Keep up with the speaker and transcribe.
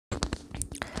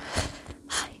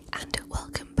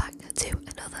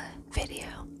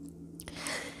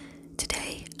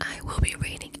I will be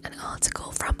reading an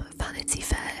article from Vanity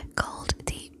Fair called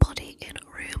The Body in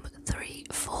Room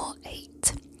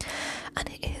 348, and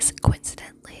it is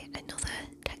coincidentally another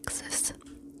Texas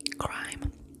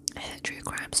true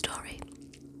crime story.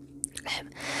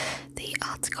 The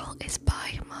article is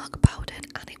by Mark Bowden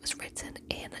and it was written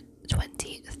in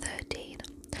 2013.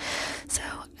 So,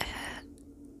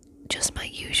 just my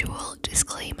usual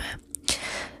disclaimer,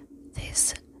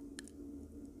 this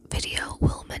video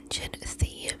will mention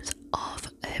themes of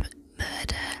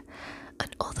murder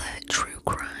and other true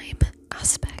crime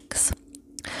aspects.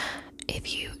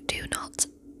 If you do not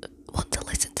want to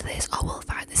listen to this or will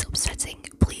find this upsetting,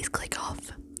 please click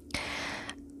off.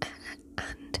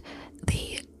 And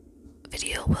the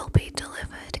video will be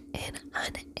delivered in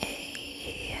an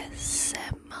ASMR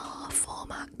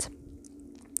format.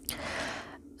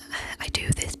 I do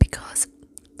this because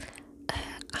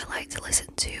I like to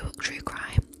listen to true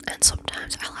crime, and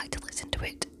sometimes I like to listen to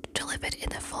it delivered in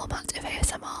the format of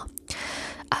ASMR,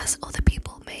 as other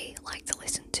people may like to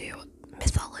listen to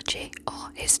mythology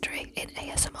or history in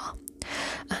ASMR,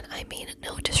 and I mean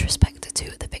no disrespect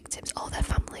to the victims or their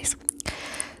families.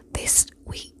 This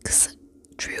week's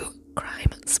true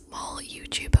crime small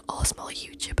YouTuber,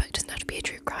 it doesn't have to be a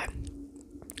true crime,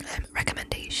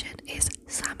 recommendation is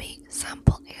Sami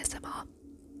Sample ASMR,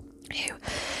 who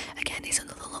again is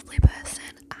another lovely person,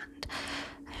 and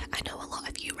I know a lot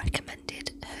of you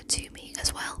recommended her to me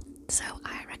as well, so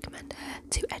I recommend her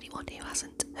to anyone who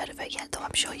hasn't heard of her yet, though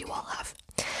I'm sure you all have.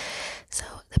 So,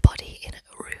 the body in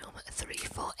room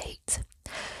 348.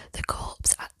 The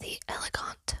corpse at the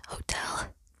Elegante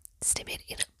Hotel, Stimming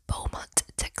in Beaumont,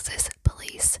 Texas.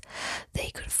 Police, they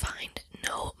could find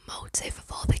no motive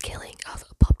for the killing of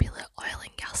popular oil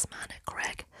and gas man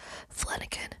Greg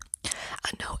Flanagan,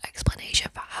 and no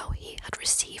explanation for how he had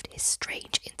received his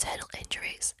strange internal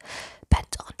injuries.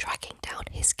 Bent on tracking down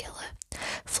his killer,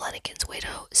 Flanagan's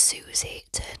widow Susie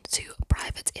turned to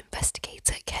private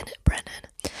investigator Ken Brennan,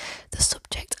 the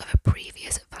subject of a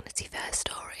previous Vanity Fair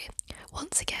story.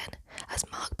 Once again, as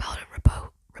Mark Bowden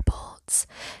reports,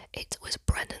 it was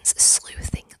Brennan's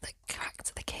sleuthing that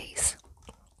cracked the case.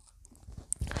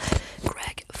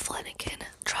 Greg Flanagan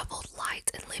travelled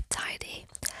light and lived tidy.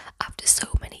 After so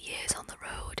many years on the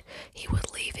road, he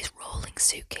would leave his rolling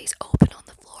suitcase open on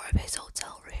the floor of his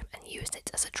hotel room and used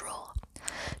it as a drawer.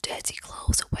 Dirty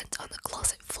clothes went on the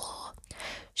closet floor.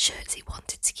 Shirts he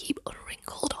wanted to keep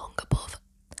unwrinkled hung above.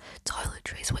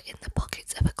 Toiletries were in the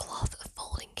pockets of a cloth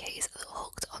folding case that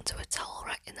hooked onto a towel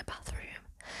rack in the bathroom.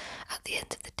 At the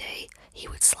end of the day, he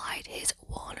would slide his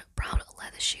worn brown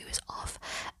leather shoes off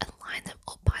and line them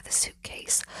up by the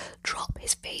suitcase, drop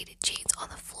his faded jeans on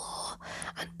the floor,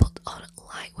 and put on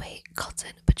lightweight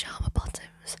cotton pajama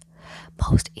bottoms.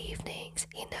 Most evenings,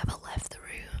 he never left the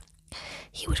room.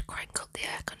 He would crank up the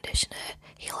air conditioner.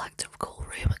 He liked a cool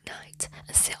room at night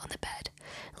and sit on the bed,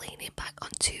 leaning back on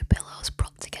two pillows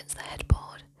propped against the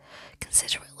headboard.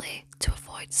 Considerately, to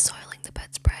avoid soiling the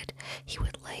bedspread, he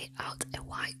would lay out a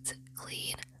white,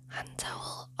 clean hand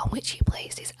towel on which he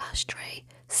placed his ashtray,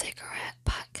 cigarette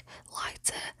pack,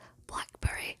 lighter,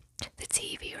 Blackberry, the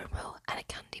TV remote, and a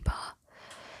candy bar.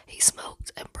 He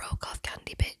smoked and broke off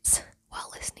candy bits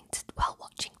while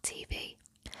watching TV.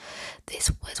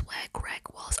 This was where Greg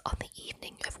was on the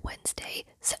evening of Wednesday,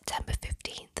 September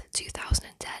 15th,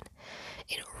 2010,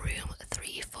 in room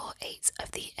 348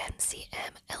 of the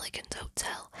MCM Elegante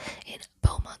Hotel in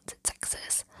Beaumont,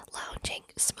 Texas, lounging,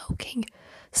 smoking,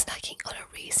 snacking on a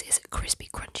Reese's Crispy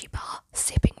Crunchy bar,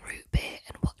 sipping root beer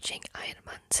and watching Iron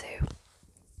Man 2.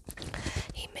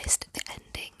 He missed the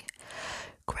ending.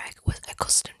 Greg was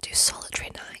accustomed to solitary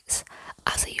nights.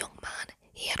 As a young man,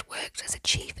 he had worked as a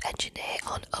chief engineer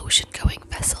on ocean-going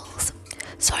vessels.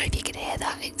 Sorry if you can hear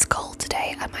that, it's cold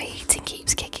today and my heating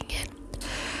keeps kicking in.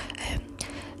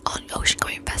 On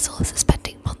ocean-going vessels,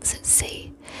 spending months at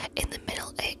sea. In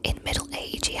middle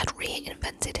age, he had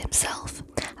reinvented himself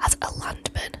as a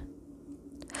landman,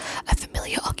 a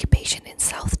familiar occupation in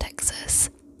South Texas.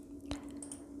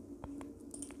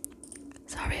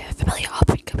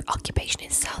 Occupation in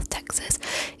South Texas,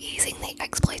 easing the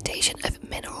exploitation of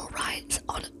mineral rights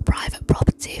on private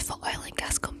property for oil and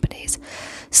gas companies.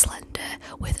 Slender,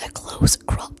 with a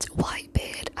close-cropped white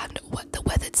beard and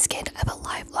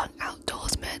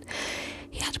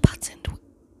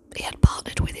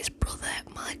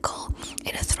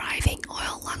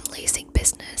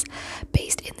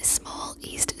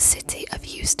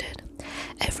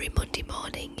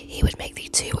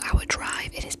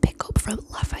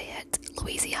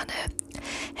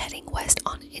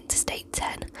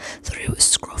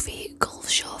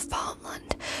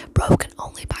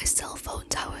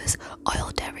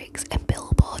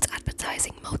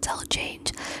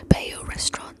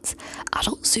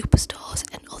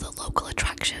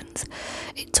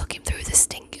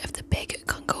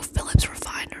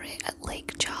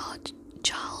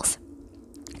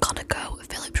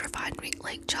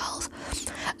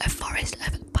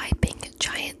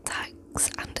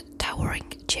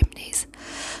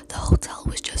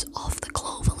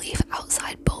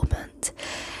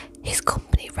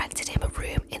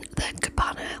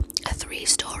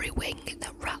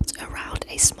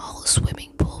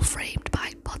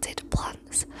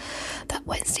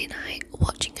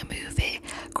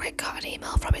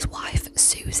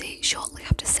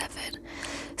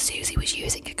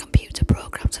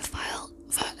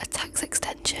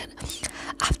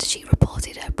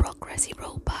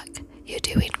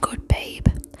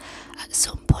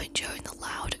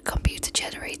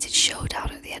exaggerated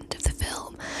showdown at the end of the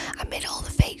film, amid all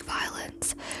the fake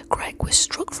violence, Greg was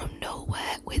struck from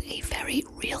nowhere with a very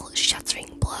real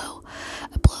shattering blow.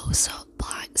 A blow so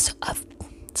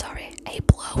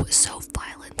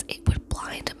violent it would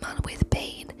blind a man with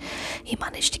pain. He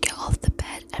managed to get off the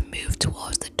bed and move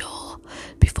towards the door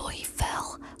before he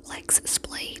fell, legs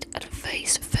splayed and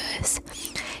face first.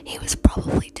 He was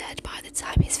probably dead by the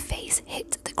time his face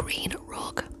hit the green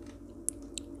rug.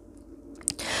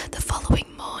 The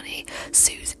following morning,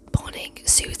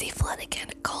 Susie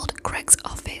Flanagan called Greg's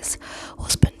office.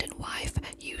 Husband and wife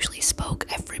usually spoke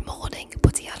every morning,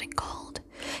 but he hadn't called.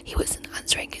 He wasn't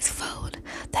answering his phone.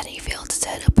 Then he failed to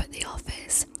turn up at the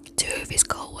office. Two of his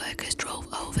co-workers drove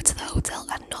over to the hotel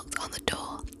and knocked on the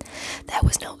door. There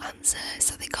was no answer,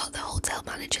 so they got the hotel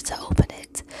manager to open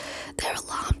it. Their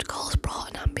alarmed calls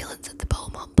brought an ambulance at the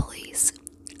Beaumont police.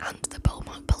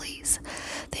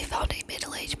 They found a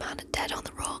middle-aged man dead on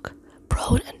the rug,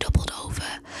 prone and doubled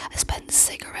over, a spent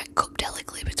cigarette cupped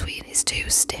delicately between his two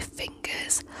stiff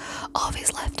fingers of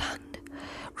his left hand.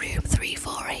 Room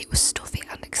 348 was stuffy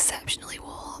and exceptionally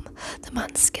warm. The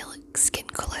man's skin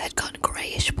colour had gone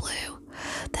greyish blue.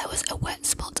 There was a wet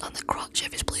spot on the crotch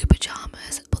of his blue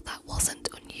pyjamas, but that wasn't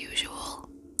unusual.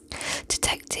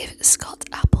 Detective Scott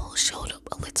Apple showed up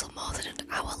a little more than an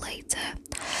hour later.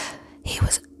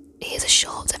 He is a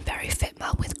short and very fit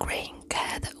man with greying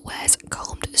hair that wears it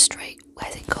combed straight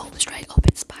up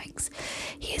in spikes.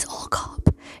 He is all cop.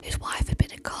 His wife had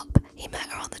been a cop. He met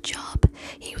her on the job.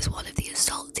 He was one of the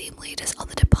assault team leaders on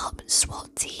the department's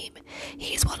SWAT team.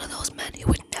 He is one of those men who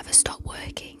would never stop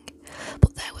working.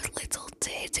 But there was little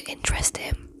to interest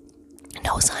him.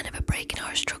 No sign of a break-in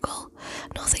or a struggle.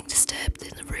 Nothing disturbed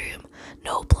in the room.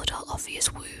 No blood or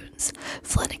obvious wounds.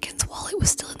 Flanagan's wallet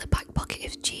was still in the back pocket of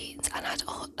his jeans and had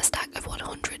a stack of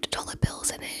 $100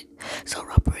 bills in it, so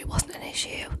robbery wasn't an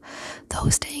issue.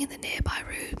 Those staying in the nearby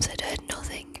rooms had heard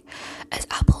nothing. As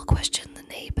Apple questioned the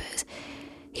neighbours,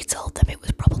 he told them it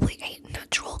was probably a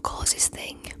natural causes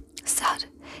thing. Sad,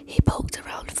 he poked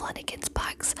around Flanagan's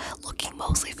bags, looking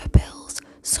mostly for pills,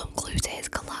 some clue to his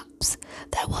collapse.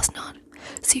 There was none.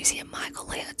 Susie and Michael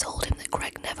later told him that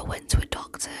Greg never went to a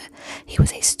doctor. He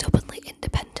was a stubbornly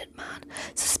independent man,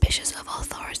 suspicious of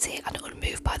authority and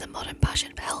unmoved by the modern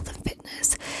passion for health and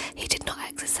fitness. He did not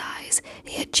exercise.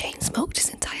 He had chain-smoked his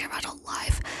entire adult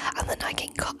life and had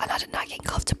a nagging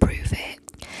cough to prove it.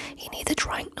 He neither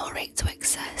drank nor ate to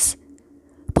excess,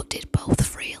 but did both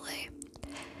freely.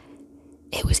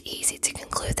 It was easy to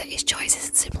conclude that his choices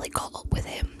had simply caught up with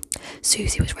him.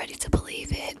 Susie was ready to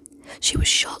believe it. She was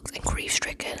shocked and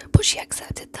grief-stricken, but she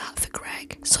accepted that, for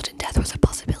Greg, sudden death was a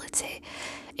possibility.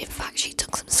 In fact, she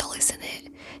took some solace in it.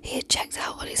 He had checked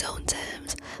out on his own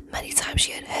terms. Many times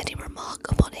she had heard him remark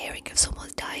upon hearing of someone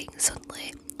dying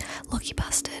suddenly, "Lucky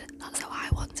bastard, that's how I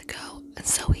want to go," and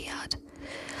so he had.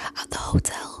 At the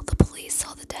hotel, the police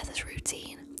saw the death as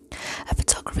routine. A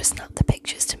photographer snapped the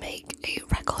pictures to make a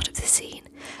record of the scene,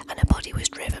 and a body was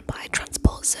driven by a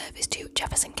transport service to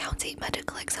Jefferson County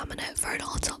Medical Examiner for an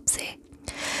autopsy.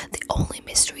 The only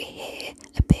mystery here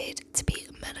appeared to be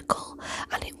medical,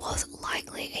 and it was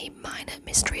likely a minor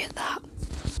mystery at that.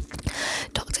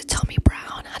 Dr. Tommy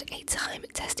Brown had a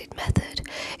time-tested method.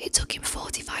 It took him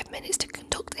 45 minutes to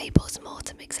conduct a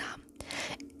post-mortem exam,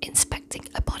 inspecting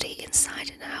a body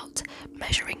inside and out,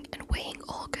 measuring and weighing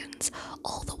organs,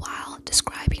 all the while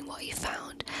describing what he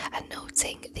found and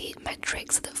noting the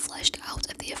metrics that fleshed out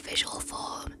of the official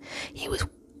form. He was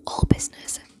all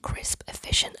business, crisp,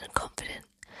 efficient and confident.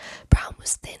 Brown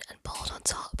was thin and bald on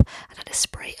top and had a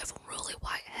spray of unruly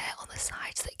white hair on the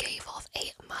sides that gave off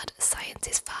a mad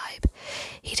scientist vibe.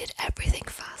 He did everything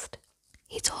fast.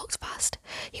 He talked fast.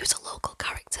 He was a local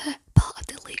character, part of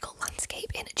the legal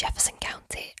landscape in Jefferson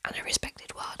County, and a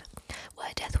respected one.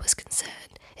 Where death was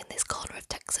concerned, in this corner of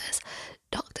Texas,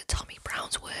 Dr. Tommy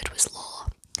Brown's word was law.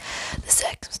 The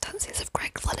circumstances of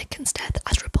Greg Flanagan's death,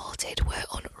 as reported, were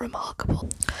unremarkable.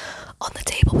 On the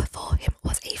table before him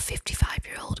was a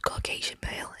 55-year-old Caucasian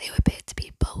male who appeared to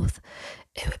be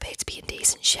in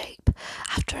decent shape.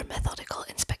 After a methodical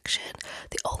inspection,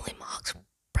 the only marks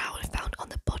Brown found on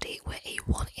the body were a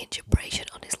 1-inch abrasion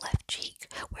on his left cheek,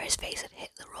 where his face had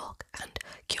hit the rug, and,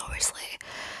 curiously,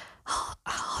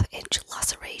 a half-inch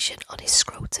laceration on his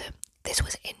scrotum. This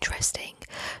was interesting.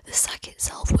 The sac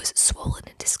itself was swollen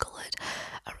and discoloured,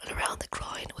 and around the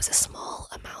groin was a small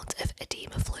amount of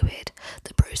edema fluid.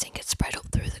 The bruising had spread up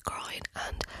through the groin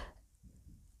and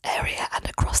area and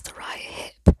across the right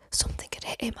hip. Something had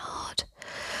hit him hard.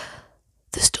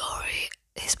 The story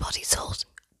his body told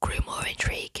grew more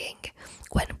intriguing.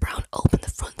 When Brown opened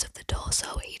the front of the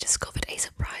torso, he discovered a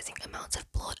surprising amount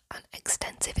of blood and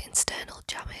extensive internal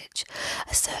damage.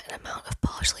 A certain amount of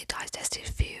partially digested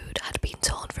food had been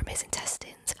torn from his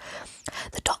intestines.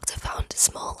 The doctor found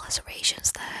small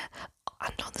lacerations there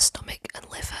and on the stomach and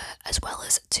liver, as well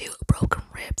as 2 broken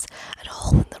ribs and a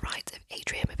hole in the right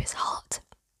atrium of his heart.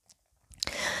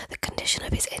 The condition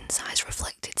of his insides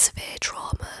reflected severe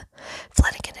trauma.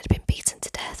 Flanagan had been beaten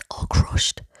to death or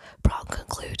crushed. Brown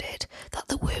concluded that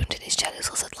the wound in his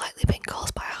genitals had likely been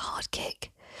caused by a hard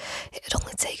kick. It had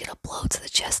only taken a blow to the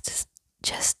chest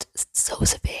so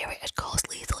severe it had caused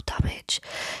lethal damage.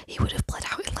 He would have bled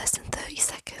out in less than 30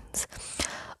 seconds.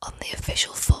 On the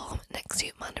official form next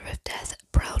to manner of death,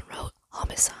 Brown wrote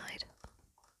homicide.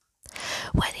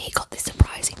 When he got this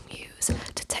surprising news,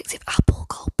 Detective Apple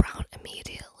called Brown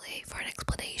immediately for an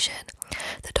explanation.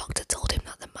 The doctor told him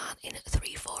that the man in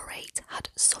 348 had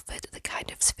suffered the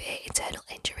kind of severe internal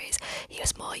injuries he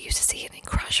was more used to seeing in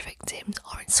crash victims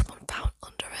or in someone found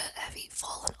under a heavy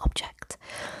fallen object.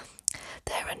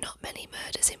 There are not many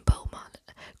murders in Beaumont.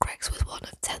 Greg's was one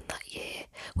of 10 that year,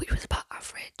 which was about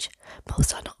average.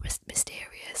 Most are not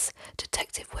mysterious.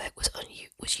 Detective work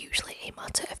was usually a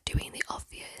matter of doing the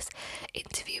obvious,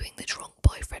 interviewing the drunk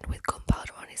boyfriend with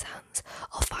gunpowder on his hands,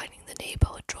 or finding the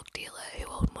neighbourhood drug dealer who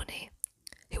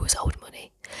was owed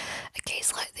money. A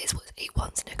case like this was a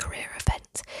once-in-a-career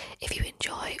event. If you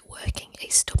enjoy working a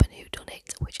stubborn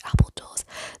whodunit, which Apple does,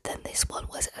 then this one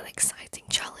was an exciting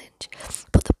challenge.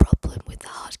 But the problem with the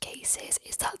hard cases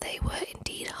is that they were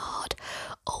indeed hard.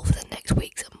 Over the next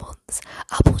weeks and months,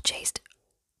 Apple chased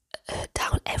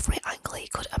down every angle he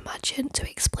could imagine to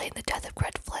explain the death of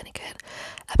Greg Flanagan.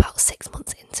 About 6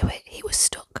 months into it, he was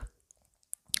stuck.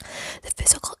 The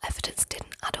physical evidence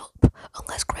didn't add up.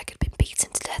 Unless Greg had been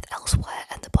beaten to death elsewhere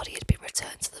and the body had been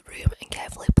returned to the room and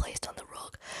carefully placed on the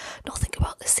rug, nothing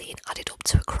about the scene added up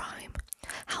to a crime.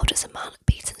 How does a man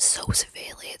beaten so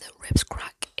severely that ribs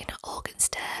crack, inner organs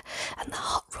tear, and the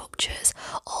heart ruptures,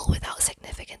 all without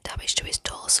significant damage to his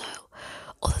torso?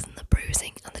 Other than the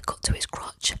bruising and the cut to his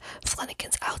crotch,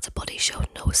 Flanagan's outer body showed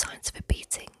no signs of a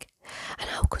beating. And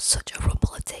how could such a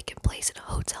rumble have taken place in a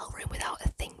hotel room without a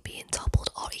thing being toppled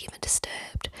or even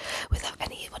disturbed, without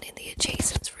anyone in the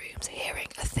adjacent rooms hearing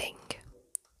a thing?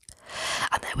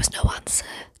 And there was no answer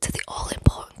to the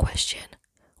all-important question,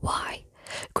 why?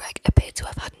 Greg appeared to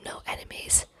have had no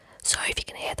enemies. Sorry if you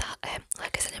can hear that,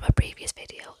 like I said in my previous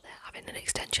video, they're having an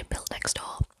extension built next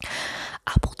door.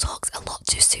 Apple talks a lot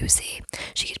to Susie.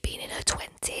 She had been in her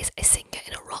 20s, a singer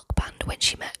in a rock band when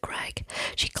she met Greg.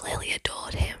 She clearly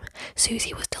adored him.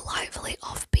 Susie was delightfully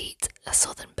offbeat, a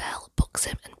southern belle,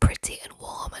 buxom and pretty and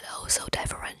warm and oh so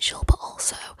deferential, but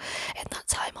also, in that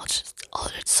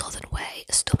time-honoured southern way,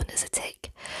 stubborn as a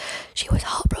tick. She was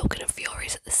heartbroken and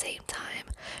furious at the same time.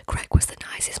 Greg was the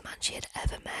nicest man she had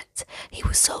ever met. He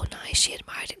was so nice she had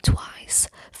married him twice,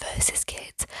 first his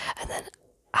kids, and then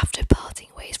after parting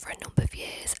ways for a number of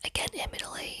years, again in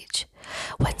middle age.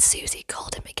 When Susie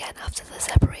called him again after the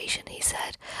separation, he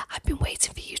said, "I've been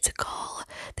waiting for you to call."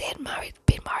 They had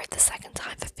been married the second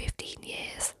time for 15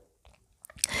 years.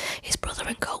 His brother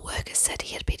and co-workers said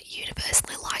he had been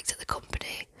universally liked at the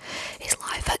company. His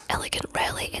life at Elegant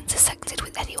rarely intersected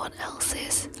with anyone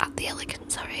else's.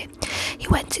 He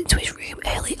went into his room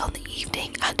early on the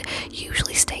evening and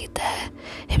usually stayed there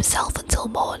himself until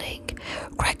morning.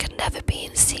 Greg had never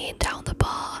been seen down the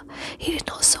bar. He did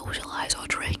not socialise or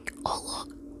drink a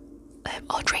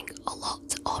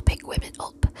lot or pick women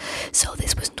up, so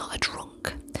this was not a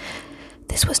drunk.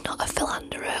 This was not a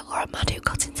philanderer or a man who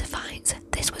got into fights.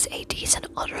 This was a decent,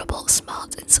 honourable,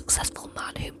 smart and successful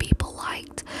man whom people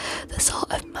liked. The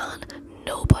sort of man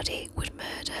nobody would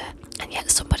murder, and yet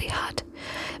somebody had.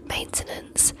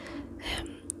 Maintenance.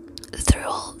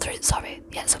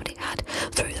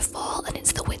 Through the fall and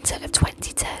into the winter of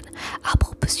 2010,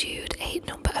 Apple pursued a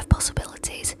number of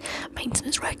possibilities.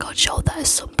 Maintenance records showed that at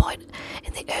some point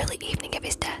in the early evening of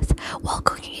his death, while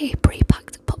cooking a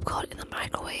pre-packed popcorn in the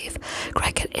microwave,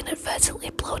 Greg had inadvertently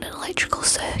blown an electrical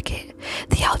circuit.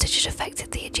 The outage had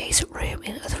affected the adjacent room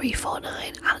in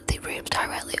 349 and the rooms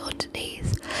directly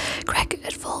underneath. Greg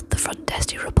had phoned the front desk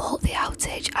to report the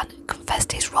outage and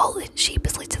confessed his role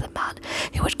sheepishly to the man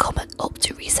who had come up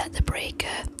to reset the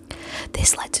breaker.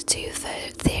 This led to 2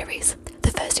 theories.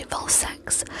 The first involved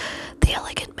sex. The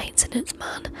elegant maintenance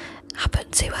man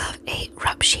happened to have a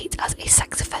rap sheet as a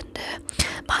sex offender.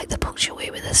 Might the puncture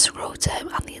wound in the scrotum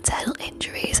and the internal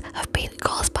injuries have been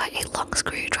caused by a long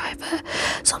screwdriver,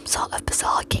 some sort of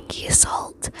bizarre kinky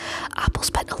assault? Apple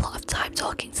spent a lot of time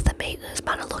talking to the maintenance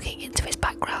man and looking into his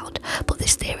background, but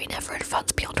this theory never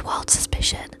advanced beyond wild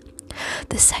suspicion.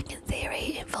 The second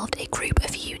theory involved a group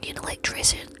of union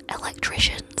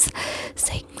electricians,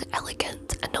 saying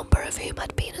Elegant, a number of whom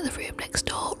had been at the room next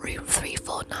door, room 349,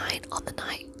 349 on the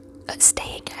night,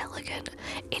 staying at Elegant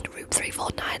in room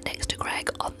 349 next to Greg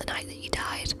on the night that he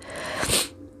died.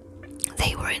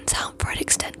 They were in town for an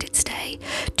extended stay,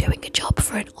 doing a job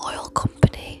for an oil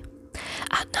company.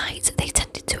 At night, they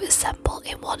tended to assemble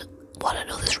in one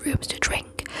another's rooms to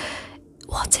drink.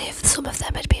 What if some of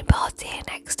them had been partying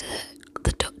next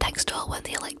door when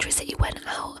the electricity went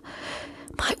out?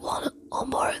 Might one or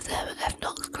more of them have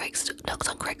knocked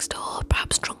on Greg's door,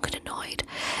 perhaps drunk and annoyed,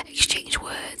 exchanged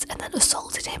words, and then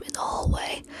assaulted him in the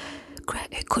hallway?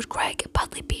 Could Greg,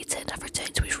 badly beaten, have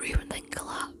returned to his room and then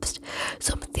collapsed?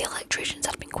 Some of the electricians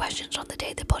had been questioned on the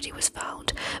day the body was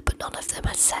found, but none of them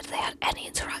had said they had any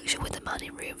interaction with the man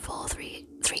in room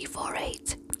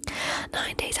 348.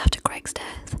 9 days after Greg's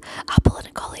death, Apple and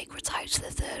a colleague retired to the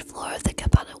 3rd floor of the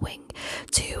Cabana wing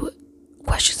to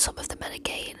question some of the men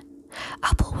again.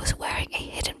 Apple was wearing a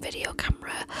hidden video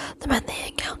camera. The men they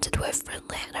encountered were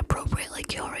friendly and appropriately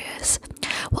curious.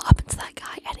 What happened to that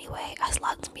guy anyway? Asked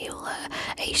Lance Mueller,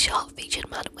 a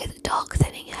short-featured man with dark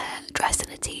thinning hair, dressed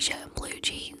in a t-shirt and blue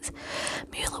jeans.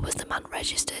 Mueller was the man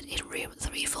registered in room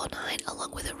 349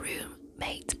 along with a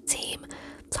roommate, Tim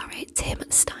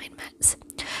Steinmetz.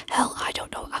 Hell, I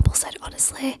don't know, Apple said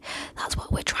honestly. That's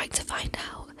what we're trying to find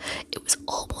out. It was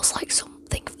almost like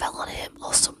something fell on him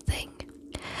or something.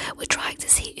 We're trying to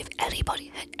see if anybody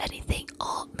heard anything,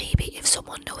 or maybe if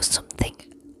someone knows something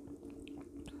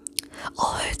or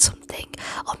heard something,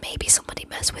 or maybe somebody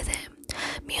messed with him.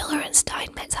 Mueller and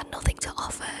Steinmetz had nothing to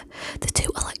offer. The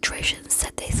two electricians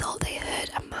said they thought they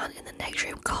heard a man in the next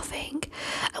room coughing,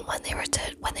 and when they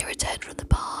returned from the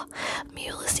bar,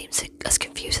 Mueller seemed as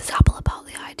confused as Apple about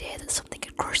the idea that something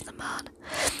had crushed the man.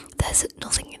 There's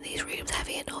nothing in these rooms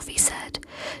heavy enough, he said.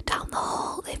 Down the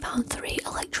hall, they found 3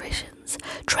 electricians,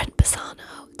 Trent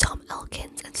Bassano, Tom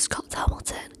Elkins, and Scott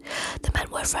Hamilton. The men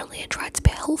were friendly and tried to be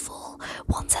helpful.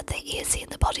 One said that he had seen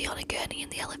the body on a gurney in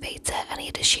the elevator, and he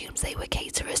had assumed they were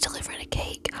caterers delivering a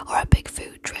cake or a big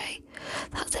food tray.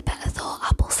 That's a better thought,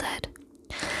 Apple said.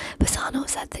 Bassano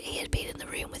said that he had been in the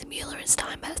room with Mueller and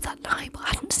Steinmetz that night but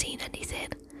hadn't seen anything.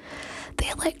 The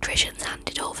electricians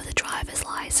handed over the driver's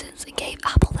license and gave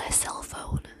Apple their cell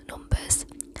phone numbers.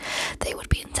 They would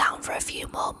be in town for a few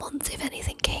more months if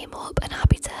anything came up, and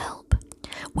happy to help.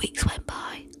 Weeks went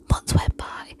by, months went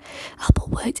by. Apple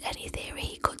worked any theory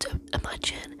he could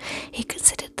imagine. He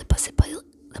considered the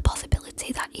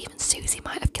possibility that even Susie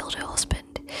might have killed her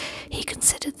husband. He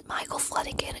considered Michael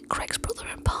Flanagan, Craig's brother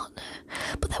and partner,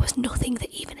 but there was nothing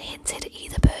that even hinted at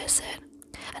either person.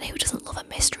 And who doesn't love a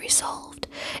mystery solved?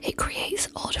 It creates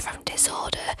order from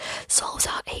disorder, solves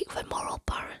our ache for moral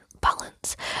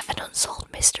balance. An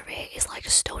unsolved mystery is like a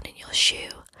stone in your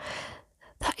shoe.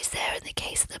 That is there in the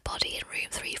case of the body in room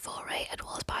 348 and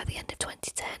was by the end of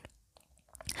 2010.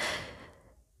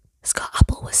 Scott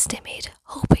Apple was stymied,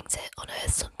 hoping to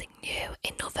unearth something new.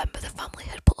 In November, the family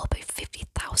had put up a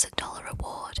 $50,000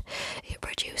 reward. It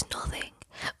produced nothing.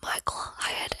 Michael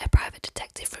hired a private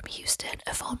detective from Houston,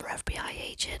 a former FBI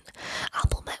agent.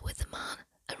 Apple met with the man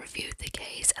and reviewed the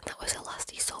case, and that was the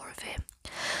last he saw of him.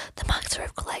 The matter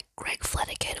of Greg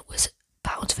Flanagan was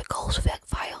bound for cold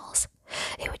files.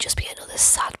 It would just be another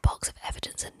sad box of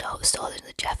evidence and notes stored in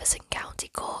the Jefferson County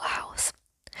courthouse.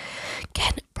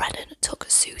 Ken Brennan took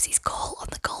Susie's call on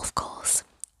the golf course.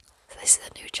 So this is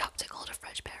a new chapter called A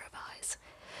Fresh Pair of Eyes.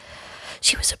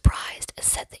 She was surprised and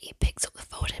said that he picked up the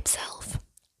phone himself.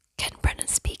 Ken Brennan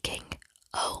speaking.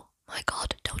 "Oh, my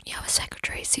God, don't you have a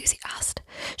secretary?" Susie asked.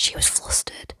 She was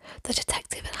flustered. The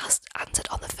detective had answered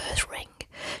on the first ring.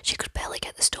 She could barely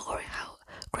get the story out.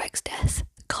 Greg's death,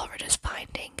 the coroner's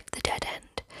finding, the dead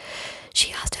end.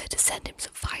 She asked her to send him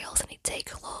some files and he'd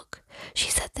take a look.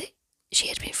 She said that she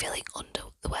had been feeling under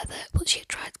the weather, but she had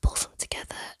tried to pull some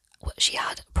together, what she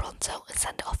had, pronto, and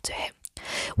send it off to him.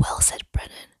 "Well," said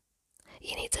Brennan,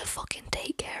 "you need to fucking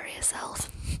take care of yourself."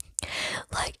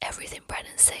 Like everything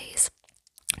Brennan says.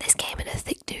 This came in a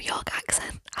thick New York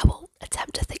accent. I won't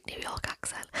attempt a thick New York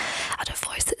accent. And a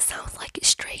voice that sounds like it's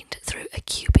strained through a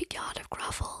cubic yard of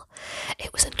gravel.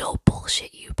 It was a no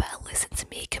bullshit, you better listen to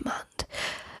me command.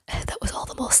 That was all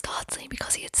the more startling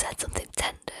because he had said something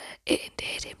tender. It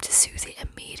endeared him to Susie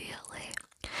immediately.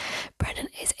 Brennan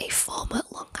is a former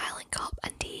Long Island cop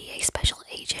and DEA special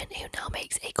agent who now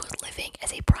makes a good living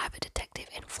as a private detective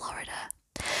in Florida.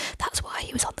 That's why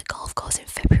he was on the golf course in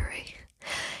February.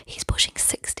 He's pushing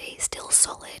 60, still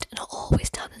solid and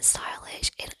always tan and stylish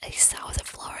in a southern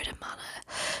Florida manner.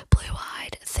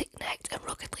 Blue-eyed, thick-necked and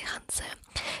ruggedly handsome.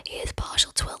 He is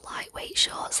partial to a lightweight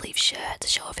short-sleeved shirt to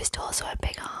show off his torso and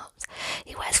big arms.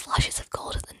 He wears flashes of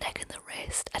gold at the neck and the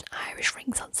wrist and Irish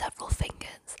rings on several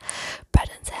fingers.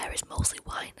 Brennan's hair is mostly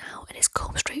white now and is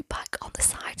combed straight back on the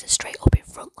sides and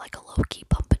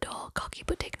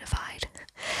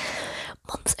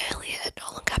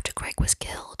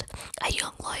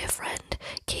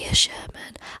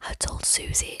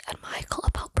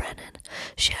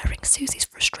Showing Susie's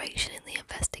frustration in the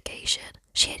investigation,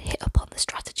 she had hit upon the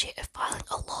strategy of filing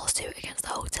a lawsuit against the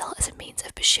hotel as a means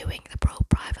of pursuing the probe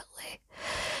privately.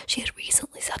 She had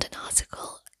recently had an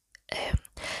article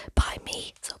by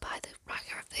me, so by the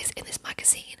writer of this, in this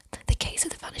magazine, The Case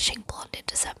of the Vanishing Blonde, in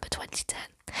December 2010,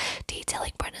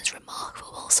 detailing Brennan's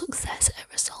remarkable success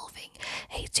at resolving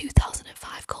a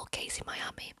 2005 cold case in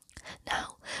Miami.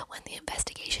 Now, when the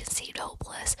investigation seemed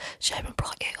hopeless, Sherman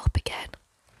brought it up again.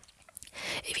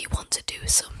 If you want to do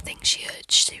something, she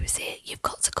urged Susie, you've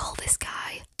got to call this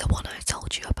guy, the one I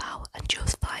told you about, and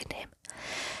just find him.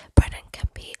 Brennan can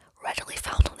be readily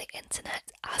found on the internet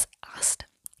as asked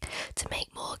to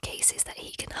make more cases that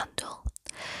he can handle.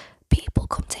 People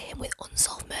come to him with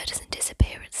unsolved murders and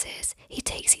disappearances. He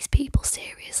takes these people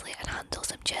seriously and handles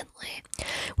them gently.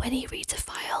 When he reads a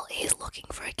file, he is looking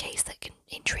for a case that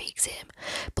intrigues him,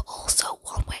 but also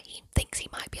one where he thinks he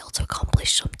might be able to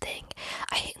accomplish something.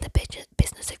 I hate in the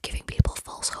business of giving people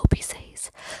false hope, he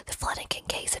says. The Flanagan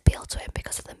case appealed to him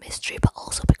because of the mystery, but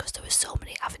also because there were so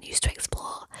many avenues to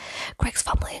explore. Greg's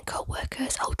family and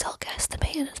co-workers, hotel guests, the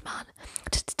maintenance man,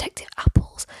 to Detective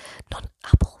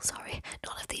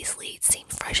none of these leads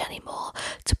seemed fresh anymore.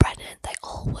 To Brennan, they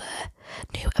all were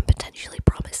new and potentially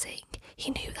promising.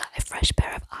 He knew that a fresh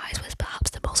pair of eyes was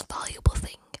perhaps the most valuable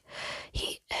thing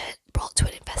he brought to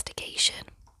an investigation.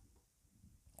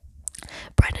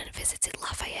 Brennan visited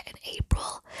Lafayette in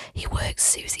April. He worked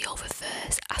Susie over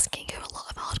first, asking her a lot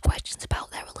of hard questions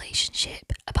about their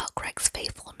relationship, about Greg's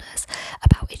faithfulness,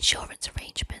 about insurance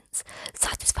arrangements,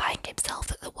 satisfying himself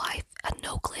that the wife had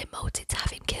no clear motive to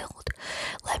have him killed.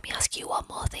 Let me ask you one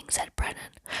more thing, said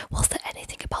Brennan. Was there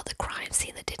anything about the crime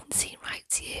scene that didn't seem right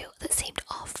to you, that seemed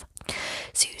off?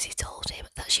 Susie told him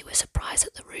that she was surprised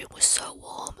that the room was so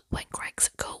warm when Greg's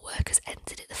co-workers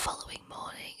entered it the following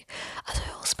morning, as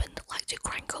her husband liked to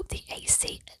crank up the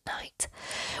AC at night.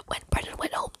 When Brennan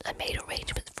went home and made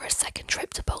arrangements for a second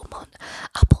trip to Beaumont,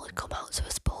 Apple had come out to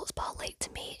a sports bar late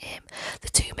to meet him. The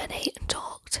two men ate and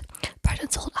talked. Brennan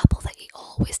told Apple that he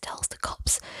always tells the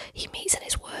cops he meets in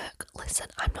his work, listen,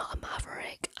 I'm not a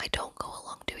maverick. I don't go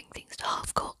along doing things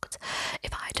half-cooked.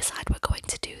 If I decide we're going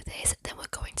to do this, then we're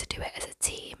going to do it as a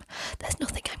team. There's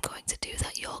nothing I'm going to do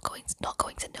that you're not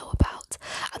going to know about,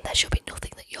 and there should be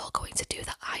nothing that you're going to do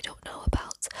that I don't know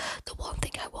about. The one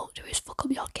thing I won't do is fuck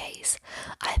up your case.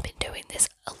 I've been doing this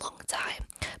a long time,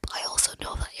 but I also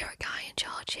know that you're a guy in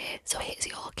charge here, so here's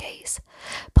your case.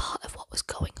 Part of what was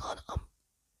going on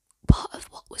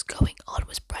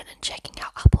was Brennan checking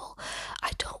out Apple.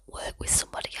 I don't work with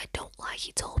somebody I don't like,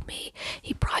 he told me.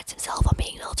 He prides himself on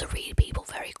being able to read people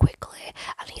very quickly,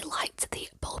 and he liked the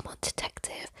Beaumont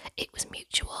detective. It was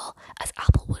mutual. As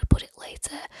Apple would put it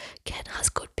later, Ken has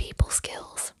good people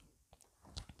skills.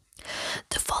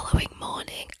 The following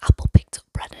morning, Apple picked up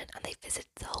Brennan and they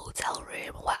visited the hotel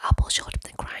room where Apple showed him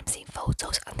the crime scene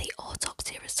photos and the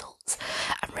autopsy results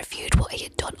and reviewed what he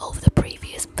had done over the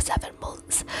previous 7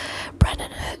 months.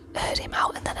 Brennan heard him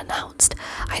out and then announced,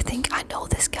 I think I know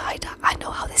this guy. I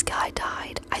know how this guy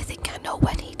died. I think I know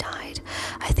when he died.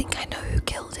 I think I know who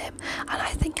killed him, and I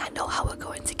think I know how we're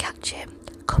going to catch him.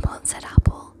 Come on, said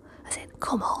Apple. As in,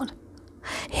 come on.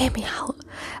 Hear me out.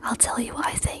 I'll tell you what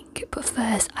I think, but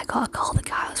first I gotta call the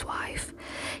guy's wife.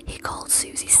 He called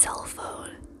Susie's cell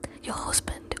phone. Your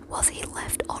husband, was he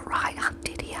left or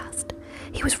right-handed, he asked.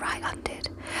 He was right-handed.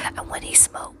 And when he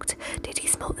smoked, did he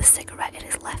smoke the cigarette in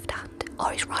his left hand or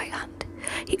his right hand?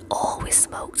 He always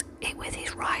smoked it with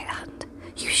his right hand.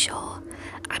 You sure?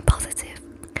 I'm positive.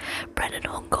 Brennan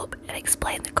hung up and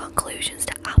explained the conclusions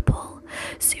to Apple.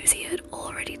 Susie had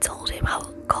already told him how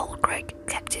cold Greg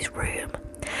kept his room.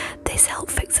 This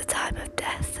helped fix the time of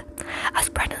death. As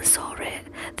Brennan saw it,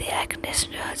 the air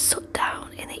conditioner had shut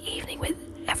down in the evening with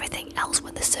everything else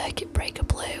when the circuit breaker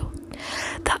blew.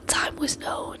 That time was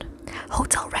known.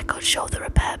 Hotel records show the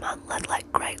repairman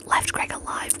left Greg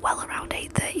alive well around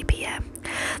 8:30 p.m.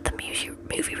 The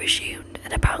movie resumed,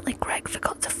 and apparently Greg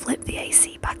forgot to flip the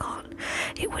AC back on.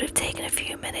 It would have taken a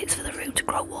few minutes for the room to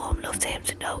grow warm enough for him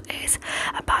to notice,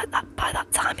 and by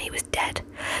that time he was dead.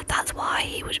 That's why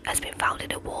he has been found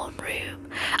in a warm room.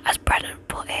 As Brennan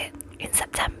put it, in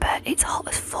September, it's hot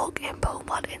as fuck in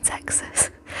Beaumont in Texas.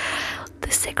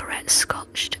 The cigarette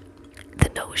scotched the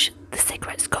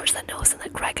notion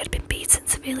that Greg had been beaten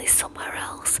severely somewhere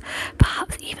else,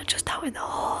 perhaps even just out in the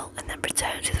hall, and then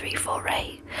returned to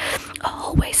 348. A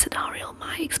hallway scenario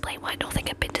might explain why nothing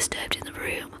had been disturbed in the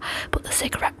room, but the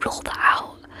cigarette ruled that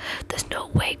out. There's no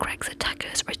way Greg's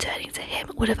attackers returning to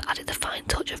him would have added the fine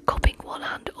touch of cupping one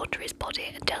hand under his body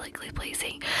and delicately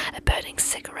placing a burning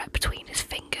cigarette between his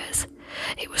fingers.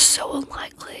 It was so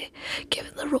unlikely,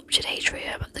 given the ruptured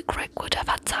atrium, that Greg would have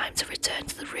had time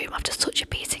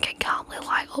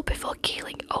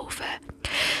keeling over.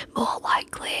 More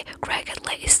likely, Greg had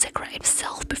lit his cigarette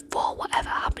himself before whatever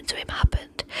happened to him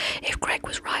happened. If Greg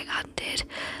was right-handed,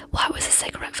 why was the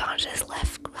cigarette found in his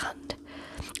left hand?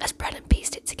 As Brennan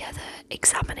pieced it together,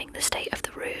 examining the state of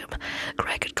the room,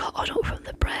 Greg had got on up from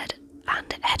the bed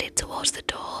and headed towards the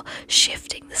door,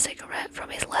 shifting the cigarette from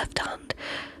his left hand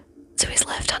to his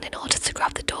left hand in order to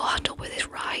grab the door handle with his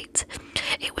right.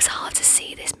 It was hard to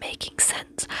see this making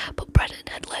sense, but Brennan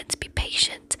had learned to be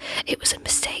patient. It was a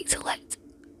mistake to let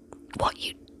what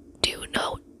you do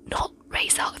know not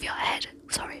race out of your head.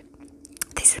 Sorry,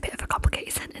 this is a bit of a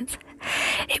complicated sentence.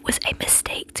 It was a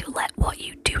mistake to let what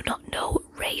you do not know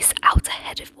race out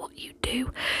ahead of what you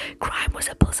do. Crime was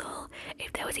a puzzle.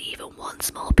 If there was even one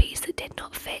small piece that did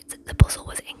not fit, the puzzle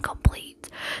was incomplete.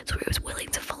 So he was willing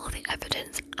to follow the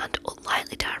evidence and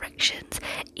unlikely directions,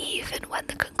 even when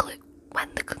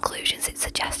the conclusions it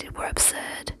suggested were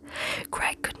absurd.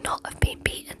 Greg could not have been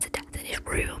beaten to death in his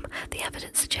room, the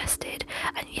evidence suggested,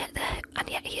 and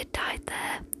yet he had died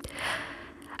there.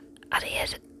 And he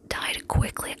had died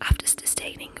quickly after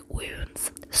sustaining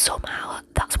wounds. Somehow,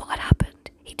 that's what had happened.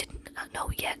 He didn't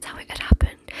know yet how it had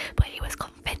happened, but he was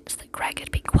convinced that Greg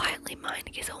had been quietly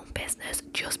minding his own business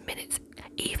just minutes,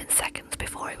 even seconds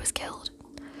before he was killed.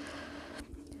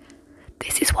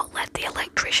 This is what led to the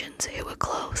electricians who were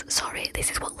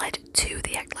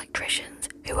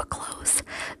close.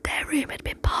 Their room had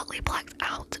been partly blacked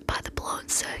out by the blown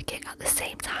circuit at the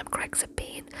same time Greg's had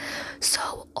been.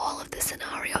 So, all of the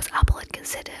scenarios Apple had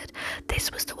considered,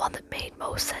 this was the one that made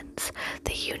most sense.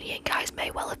 The union guys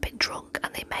may well have been drunk,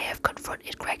 and they may have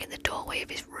confronted Greg in the doorway of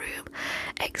his room,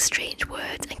 exchanged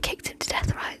words, and kicked him to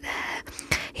death right there.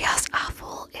 He asked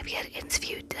Apple if he had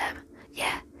interviewed them.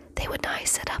 Yeah, they were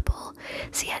nice, said Apple.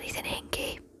 See anything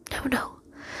hinky? No.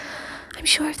 I'm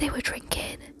sure if they were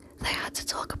drinking, they had to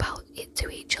talk about it to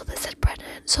each other, said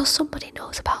Brennan, so somebody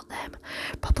knows about them.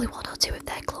 Probably one or two of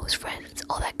their close friends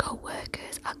or their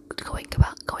co-workers are going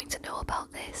to know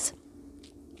about this.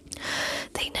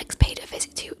 They next paid a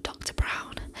visit to Dr.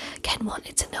 Brown. Ken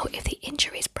wanted to know if the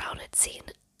injuries Brown had seen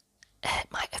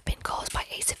might have been caused by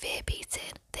a severe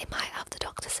beating. They might have, the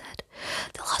doctor said.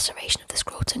 The laceration of the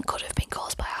scrotum could have been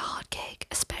caused by a hard kick,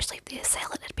 especially if the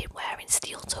assailant had been wearing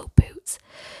steel-toed boots.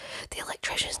 The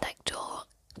electrician's next door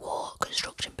wore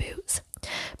construction boots.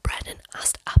 Brennan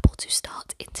asked Apple to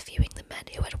start interviewing the men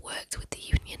who had worked with the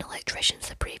union electricians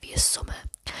the previous summer.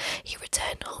 He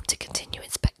returned home to continue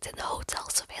inspecting the hotel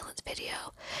surveillance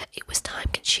video. It was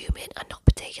time-consuming and not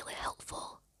particularly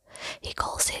helpful. He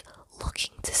calls it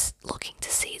looking to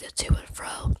see the to and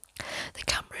fro. The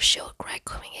cameras showed Greg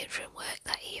coming in from work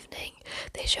that evening.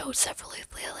 They showed several of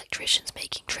the electricians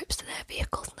making trips to their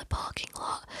vehicles in the parking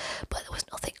lot, but there was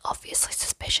nothing obviously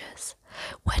suspicious.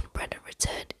 When Brennan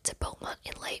returned to Beaumont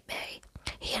in late May,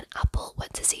 he and Apple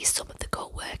went to see some of the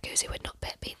co-workers who had not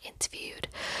yet been interviewed.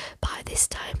 By this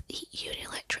time, the union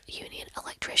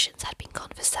electricians had been gone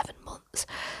for 7 months.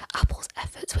 Apple's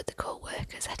efforts with the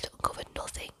co-workers had uncovered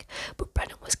nothing, but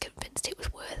Brennan was convinced it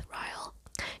was worthwhile.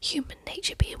 Human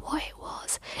nature being what it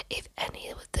was, if any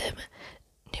of the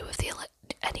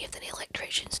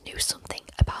electricians knew something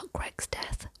about Greg's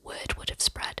death, word would have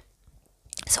spread.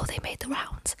 So they made the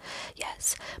rounds.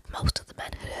 Yes, most of the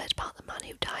men had heard about the man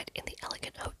who died in the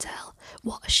Elegant Hotel.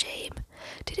 What a shame.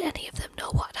 Did any of them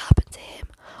know what had happened to him?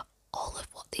 All of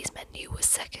what these men knew was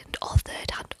second or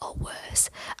third hand or worse,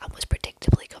 and was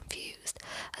predictably confused.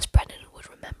 As Brennan would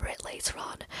remember it later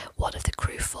on, one of the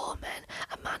crew foremen,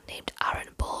 a man named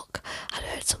Aaron Bork, had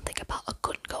heard something about a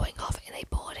gun going off in a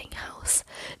boarding house.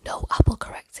 No, Apple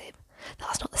corrected him.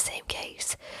 That's not the same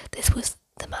case. This is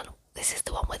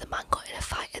the one where the man got in a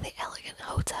fight at the Elegant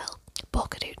Hotel.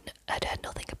 Bork had heard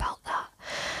nothing about that.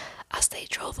 As they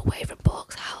drove away from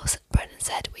Bork's house, Brennan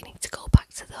said, "We need to go back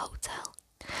to the hotel."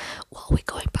 "What are we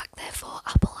going back there for?"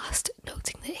 Apple asked,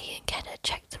 noting that he and Ken had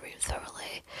checked the room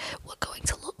thoroughly. "We're going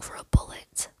to look for a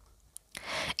bullet."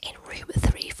 In room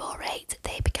 348,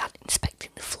 they began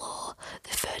inspecting the floor,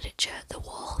 the furniture, the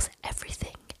walls,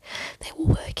 everything. They were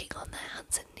working on their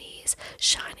hands and knees,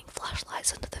 shining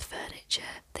flashlights under the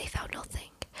furniture. They found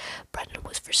nothing. Brennan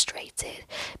was frustrated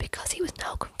because he was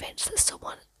now convinced that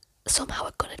somehow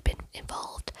a gun had been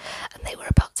involved, and they were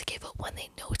about to give up when they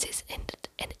noticed an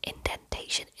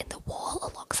indentation in the wall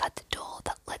alongside the door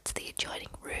that led to the adjoining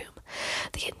room.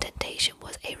 The indentation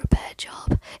was a repair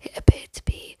job. It appeared to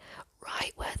be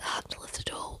right where the handle of the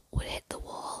door would hit the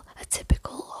wall, a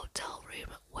typical hotel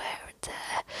room wear and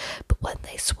tear, but when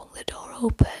they swung the door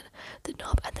open, the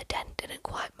knob and the dent didn't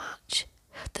quite match.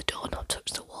 The doorknob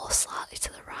touched the wall slightly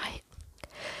to the right.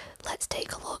 "Let's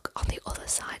take a look on the other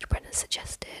side," Brennan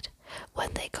suggested.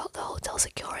 When they got the hotel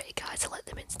security security guard to let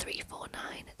them into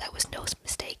 349. There was no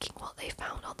mistaking what they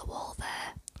found on the wall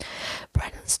there.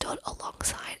 Brennan stood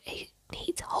alongside a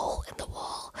neat hole in the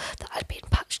wall that had been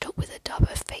patched up with a dab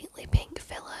of faintly pink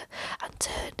filler and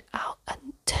turned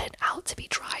out to be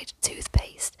dried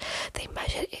toothpaste. They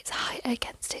measured its height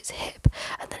against its hip,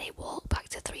 and then he walked back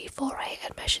to 348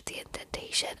 and measured the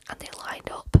indentation, and they lined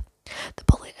up. The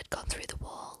bullet had gone through the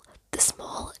wall. The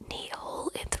small, neat hole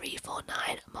in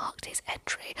 349 marked his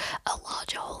entry, a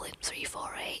larger hole in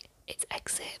 348 its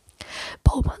exit.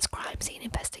 Bowman's crime scene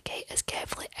investigators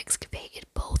carefully excavated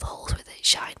both holes with it,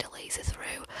 shined a laser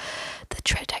through. The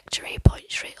trajectory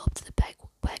pointed straight up to the bed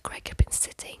where Greg had been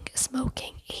sitting,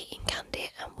 smoking, eating candy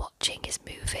and watching his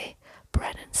movie.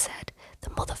 Brennan said the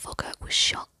motherfucker was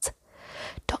shot.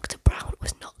 Dr. Brown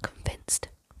was not convinced.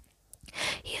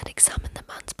 He had examined the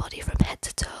man's body from head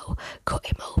to toe, cut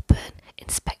him open,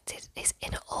 inspected his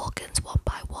inner organs one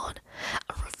by one,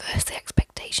 and reversed the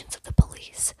expectations of the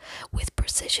police. With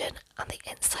precision and the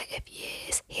insight of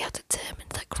years, he had determined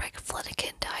that Greg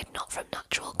Flanagan died not from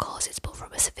natural causes but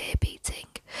from a severe beating.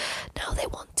 Now they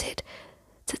wanted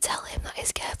to tell him that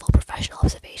his careful professional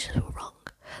observations were wrong,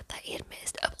 that he had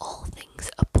missed, of all things,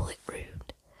 a bullet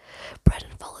wound.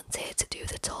 Brennan volunteered to do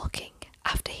the talking.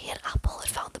 After he and Apple had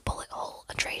found the bullet hole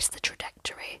and traced the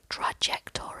trajectory,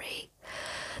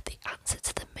 the answer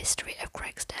to the mystery of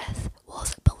Greg's death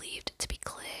was believed to be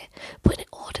clear, but in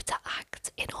order to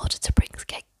act, in order to bring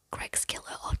Greg's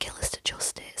killer or killers to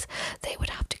justice, they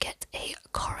would have to get a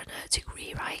coroner to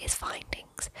rewrite his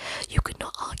findings. You could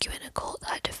not argue in a court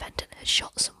that a defendant had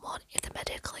shot someone if the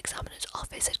medical examiner's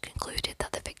office had concluded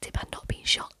that the victim had not been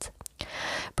shot.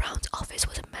 Brown's office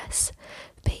was a mess.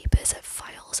 Papers and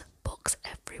files, books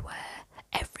everywhere.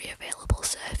 Every available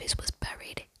surface was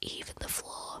buried, even the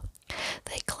floor.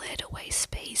 They cleared away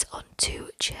space on 2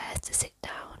 chairs to sit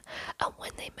down, and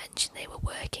when they mentioned they were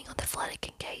working on the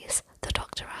Flanagan case, the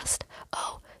doctor asked,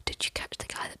 "Oh, did you catch the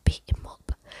guy that beat him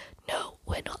up?" "No,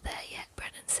 we're not there yet,"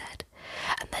 Brennan said.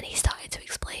 And then he started to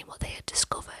explain what they had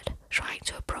discovered. Trying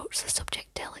to approach the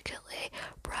subject delicately,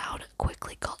 Brown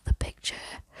quickly got the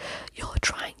picture. "You're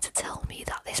trying to tell me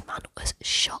that this man was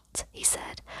shot," he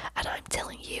said, "and I'm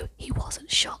telling you he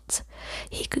wasn't shot."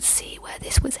 He could see where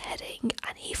this was heading,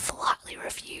 and he flatly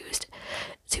refused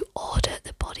to order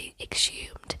the body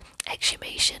exhumed.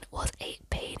 Exhumation was a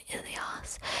pain in the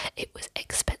ass. It was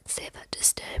expensive,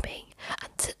 disturbing,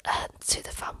 and to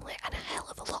the family, and a hell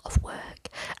of a lot of work.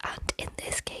 And in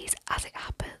this case, as it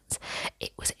happens,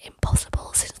 it was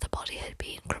impossible since the body had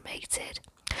been cremated.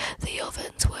 The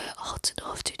ovens were hot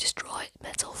enough to destroy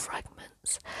metal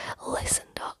fragments. "Listen,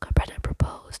 Doc," Brennan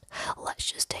proposed. "Let's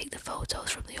just take the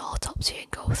photos from the autopsy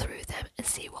and go through them and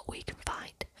see what we can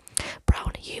find."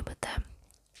 Brown humoured them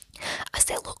as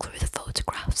they looked through the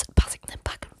photographs, passing them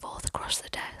back and forth across the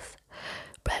desk.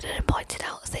 Brennan pointed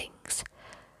out things.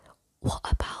 What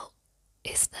about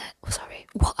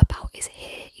is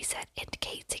here?" he said,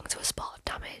 indicating to a spot of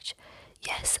damage.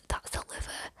 "Yes, that's the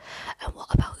liver." "And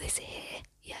what about this here?"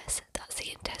 "Yes, that's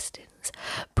the intestines."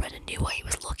 Brennan knew what he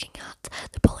was looking at.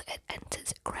 The bullet had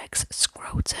entered Greg's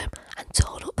scrotum and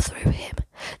torn up through him.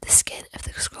 The skin of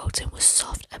the scrotum was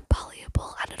soft and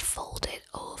malleable and had folded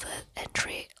over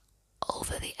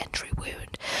the entry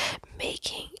wound,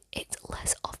 making it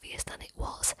less obvious than it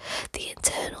was. The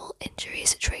internal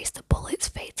injuries traced the bullet's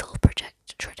fatal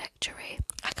trajectory.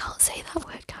 I can't say that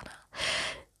word, can I?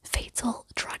 Fatal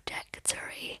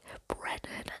trajectory.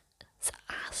 Brennan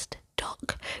asked,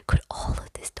 "Doc, could all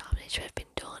of this damage have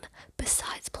been done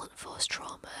besides blunt force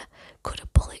trauma? Could a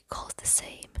bullet cause the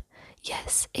same?"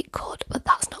 "Yes, it could, but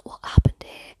that's not what happened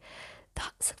here.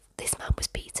 This man was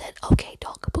beaten." "Okay,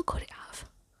 Doc, but could it have?"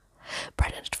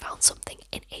 Brennan had found something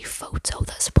in a photo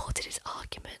that supported his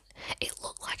argument. It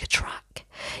looked like a track.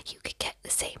 "You could get the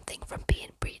same thing from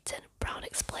being beaten," Brown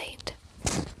explained.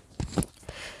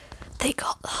 They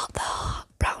got the heart.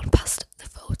 Brown passed the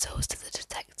photos to the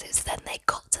detectives. Then they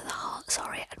got to the heart,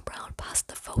 and Brown passed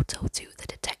the photo to the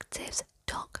detectives.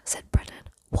 "Doc," said Brennan.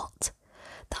 "What?"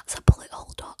 "That's a bullet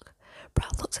hole, Doc."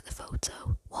 Brown looked at the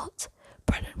photo. "What?"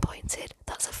 Brennan pointed.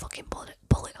 "That's a fucking bullet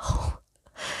hole."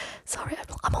 Sorry,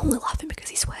 I'm only laughing because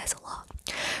he swears a lot.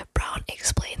 Brown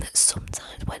explained that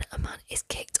sometimes when a man is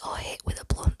kicked or hit with a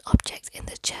blunt object in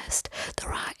the chest, the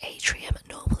right atrium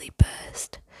normally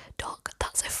bursts. "Doc,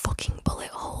 that's a fucking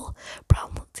bullet hole."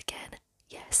 Brown looked again.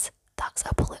 "Yes, that's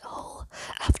a bullet hole."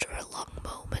 After a long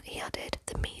moment, he added,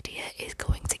 "The media is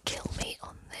going to kill me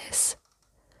on this."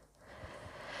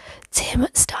 Tim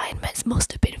Steinmetz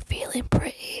must have been feeling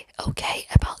pretty okay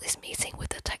about this meeting with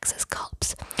the Texas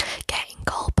cops. Getting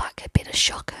called back had been a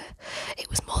shocker. It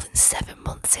was more than 7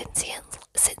 months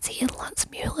since he and Lance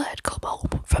Mueller had come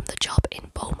home from the job in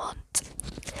Beaumont.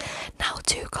 Now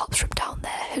 2 cops from down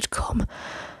there had come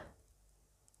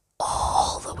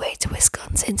all the way to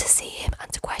Wisconsin to see him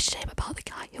and to question him about the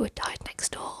guy who had died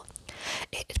next door.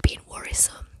 It had been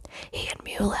worrisome. He and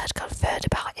Mueller had conferred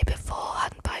about it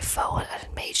beforehand by phone and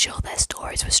had made sure their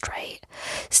stories were straight.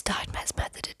 Steinmetz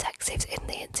met the detectives in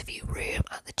the interview room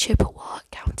at the Chippewa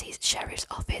County Sheriff's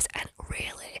Office, and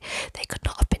really, they could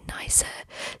not have been nicer.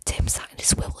 Tim sat in a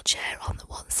swivel chair on the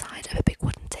one side of a big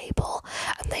wooden table,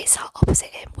 and they sat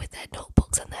opposite him with their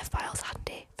notebooks and their files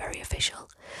handy. Very official.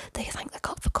 They thanked the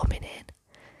cop for coming in.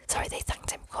 They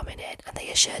thanked him for coming in, and they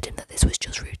assured him that this was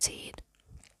just routine.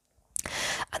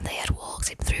 And they had walked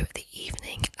him through the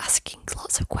evening, asking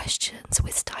lots of questions,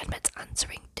 with Steinmetz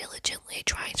answering diligently,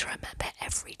 trying to remember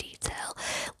every detail,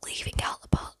 leaving out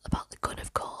about the gun,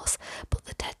 of course, but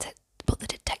the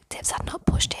detectives had not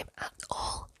pushed him at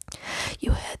all.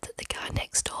 "You heard that the guy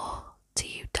next door to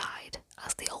you died?"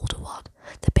 asked the older one,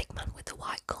 the big man with the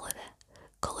white coloured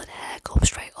hair combed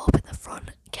straight up in the front,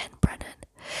 Ken Brennan.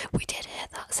 "We did hear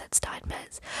that," said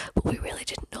Steinmetz, "but we really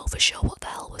didn't know for sure what the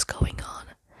hell was going on.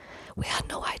 We had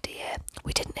no idea.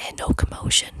 We didn't hear no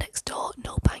commotion next door,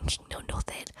 no banging, no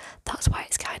nothing. That's why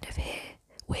it's kind of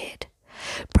weird."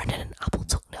 Brennan and Apple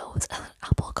took notes, and then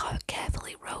Apple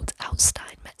carefully wrote out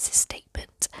Steinmetz's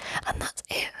statement. "And that's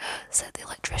it, said the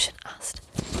electrician asked.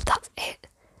 "That's it?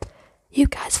 You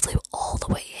guys flew all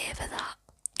the way here for that?"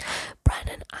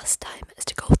 Brennan asked Steinmetz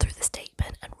to go through the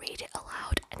statement and read it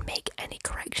aloud and make any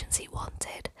corrections he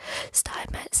wanted.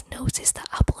 Steinmetz noticed that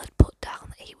Apple had put down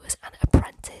that he was an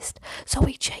apprentice, so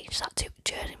he changed that to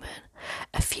journeyman.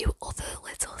 A few other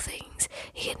little things.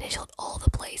 He initialed all the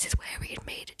places where he had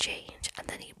made a change, and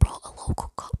then he brought a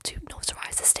local cop to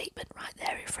notarise the statement right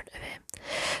there in front of him.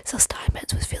 So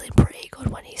Steinmetz was feeling pretty good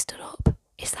when he stood up.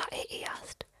 "Is that it?" he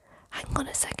asked. "Hang on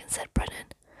a second," said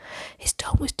Brennan. His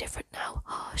tone was different now,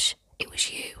 harsh. "It was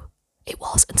you. It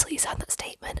was until you signed that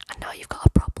statement, and now you've got a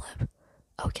problem."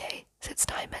 "Okay," said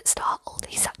Steinmetz, startled.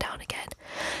 He sat down again.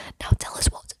 "Now tell us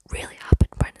what really happened,"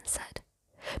 Brennan said.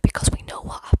 "Because we know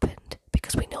what happened.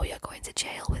 Because we know you're going to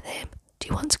jail with him. Do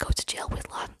you want to go to jail with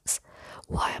Lance?"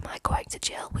 "Why am I going to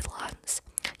jail with Lance?"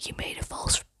 "You made a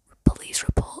false police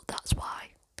report, that's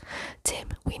why."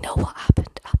 "Tim, we know what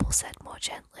happened," Apple said more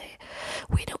gently.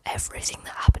 "We know everything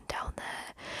that happened down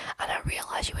there, and I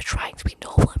realise you were trying to be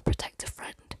noble and protect a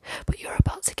friend, but you're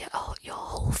about to get your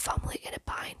whole family in a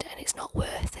bind, and it's not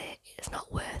worth it. It's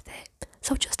not worth it.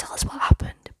 So just tell us what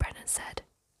happened," Brennan said.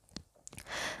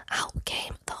 Out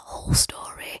came the whole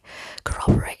story,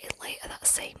 corroborated later that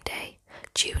same day,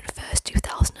 June 1st,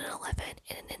 2011,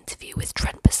 in an interview with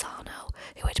Trent Pisano,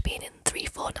 who had been in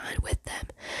 349 with them.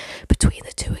 Between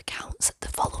the two accounts, the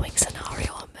following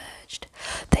scenario emerged.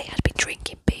 They had been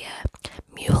drinking beer.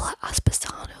 Mueller asked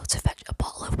Pisano to fetch a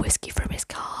bottle of whiskey from his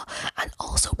car and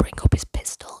also bring up his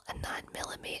pistol, a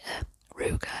 9mm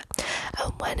Ruger,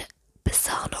 and when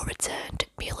Pisano returned,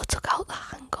 Mueller took out the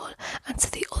handgun and,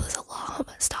 to the other's alarm,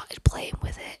 started playing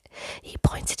with it. He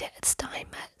pointed it at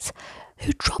Steinmetz,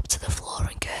 who dropped to the floor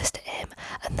and cursed at him,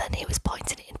 and then he was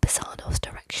pointing it in Pisano's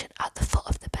direction at the foot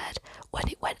of the bed when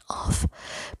it went off.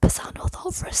 Pisano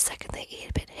thought for a second that he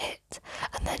had been hit,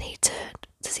 and then he turned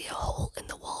to see a hole in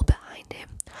the wall behind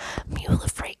him. Mueller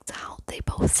freaked out, they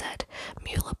both said.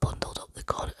 Mueller bundled up the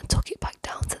gun and took it back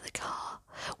down to the car.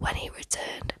 When he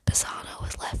returned, Pisano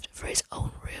was left for his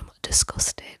own room,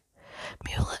 disgusted.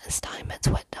 Mueller and Steinmetz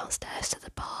went downstairs to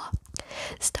the bar.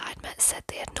 Steinmetz said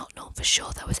they had not known for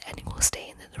sure there was anyone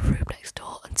staying in the room next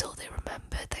door until they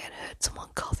remembered they had heard someone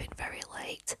coughing very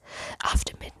late,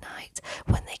 after midnight,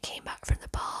 when they came back from the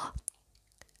bar.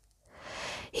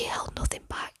 He held nothing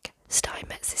back.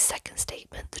 Steinmetz's second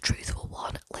statement, the truthful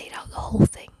one, laid out the whole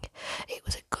thing. It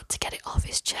was good to get it off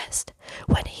his chest.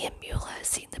 When he and Mueller had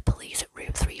seen the police at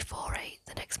room 348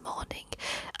 the next morning,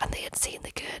 and they had seen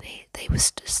the gurney, they were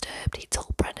disturbed, he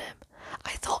told Brennan.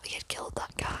 "I thought he had killed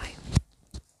that guy."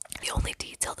 The only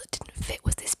detail that didn't fit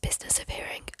was this business of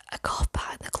hearing a cough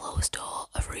behind the closed door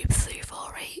of room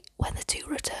 348 when the two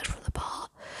returned from the bar.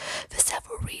 For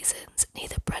several reasons,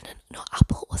 neither Brennan nor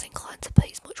Apple was inclined to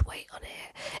place much weight on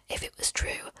it. If it was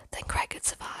true, then Craig had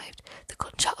survived. The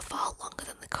gunshot far longer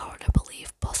than the coroner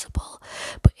believed possible,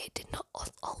 but it did not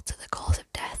alter the cause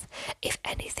of death. If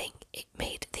anything, it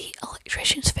made the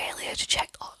electrician's failure to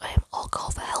check on him or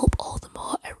call for help all the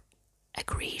more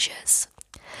egregious.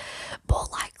 More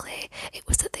likely, it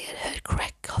was that they had heard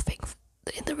Craig coughing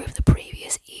in the room the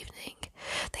previous evening.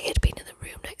 They had been in the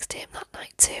room next to him that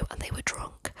night too, and they were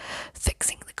drunk.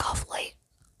 Fixing the cough late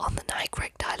on the night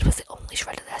Craig died was the only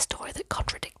shred of their story that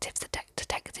contradicted the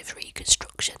detective's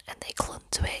reconstruction, and they clung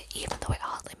to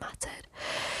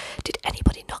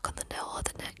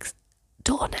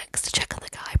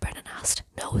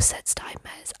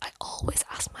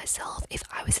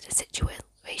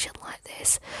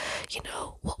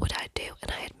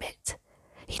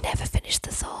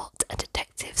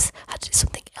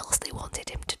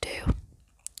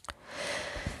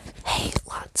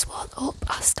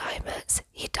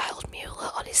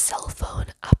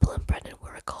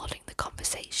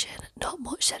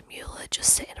said Mueller,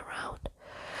 just sitting around.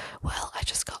 Well, I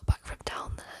just got back from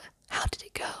down there. How did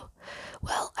it go?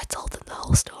 Well, I told them the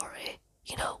whole story.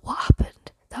 You know, what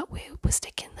happened? That we were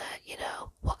sticking there, you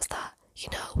know. What's that? You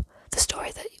know, the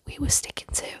story that we were sticking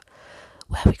to.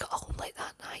 Where we got home late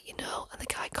that night, you know, and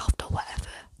the guy coughed or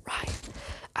whatever, right?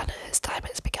 And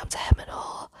Steinmetz began to hem and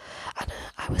haw, and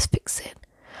I was fixing.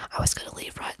 I was going to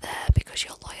leave right there because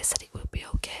your lawyer said it would be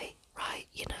okay, right?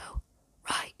 You know,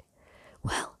 right?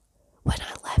 Well, when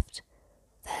I left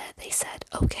there, they said,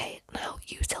 okay, now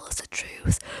you tell us the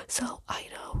truth. So I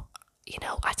know,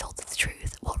 I told them the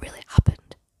truth, what really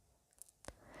happened.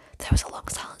 There was a long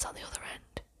silence on the other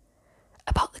end.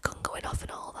 About the gun going off and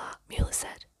all that, Mueller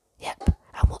said. Yep,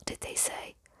 and what did they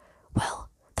say? Well,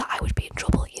 that I would be in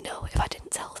trouble, you know, if I didn't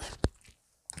tell them.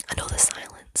 Another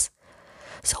silence.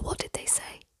 So what did they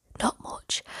say? Not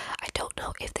much. I don't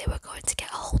know if they were going to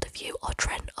get a hold of you or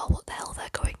Trent or what the hell they're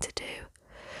going to do.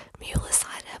 Mueller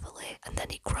sighed heavily and then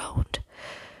he groaned.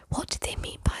 What did they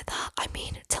mean by that? I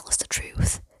mean, tell us the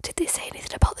truth. Did they say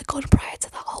anything about the gun prior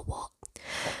to that or what?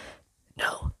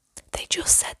 No, they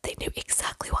just said they knew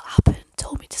exactly what happened,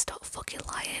 told me to stop fucking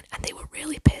lying, and they were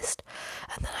really pissed.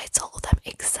 And then I told them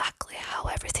exactly how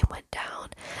everything went down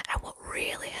and what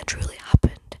really and truly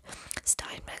happened.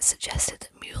 Steinmetz suggested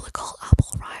that Mueller call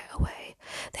Apple right away.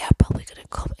 They are probably going to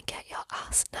come and get your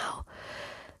ass now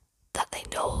that they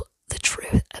know the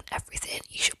truth and everything.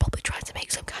 You should probably try to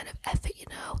make some kind of effort, you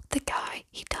know. The guy,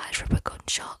 he died from a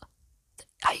gunshot.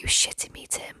 Are you shitting me,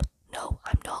 Tim? No,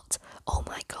 I'm not. Oh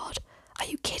my god. Are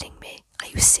you kidding me? Are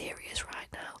you serious right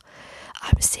now?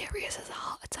 I'm serious as a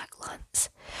heart attack, Lance.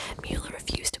 Mueller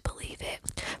refused to believe it.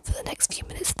 For the next few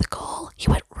minutes of the call, he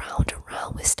went round and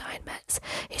round with Steinmetz.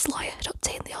 His lawyer had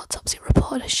obtained the autopsy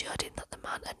report and assured him that the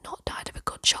man had not died of a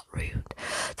gunshot wound.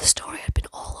 The story had been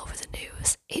all over the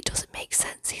news. It doesn't make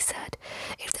sense, he said.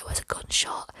 If there was a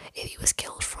gunshot, if he was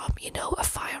killed from, you know, a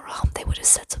firearm, they would have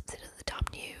said something in the damn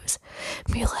news.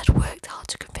 Mueller had worked hard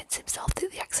to convince himself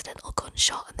that the accidental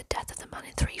gunshot and the death of the man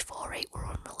in 348 were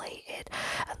unrelated,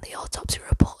 and the autopsy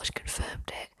report had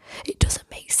confirmed it. It doesn't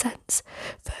make sense.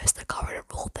 First, the coroner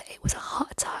ruled that it was a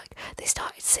heart attack. They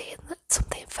started saying that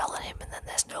something fell on him, and then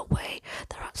there's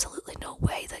absolutely no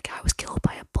way the guy was killed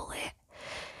by a bullet.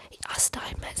 He asked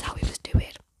Steinmetz how he was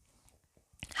doing.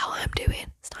 How I'm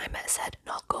doing, Steinmetz said.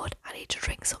 Not good. I need to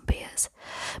drink some beers.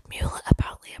 Mueller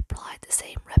apparently applied the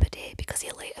same remedy because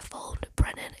he later phoned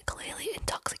Brennan, clearly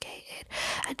intoxicated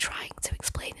and trying to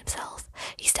explain himself.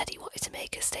 He said he wanted to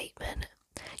make a statement.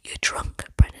 You're drunk,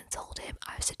 Brennan told him.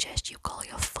 I suggest you call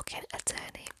your fucking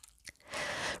attorney.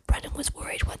 Brennan was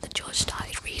worried when the judge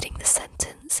started reading the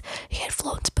sentence. He had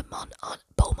flown to Beaumont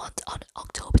on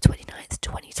October 29th,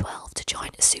 2012 to join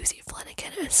Susie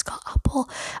Flanagan and Scott Apple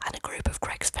and a group of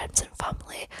Greg's friends and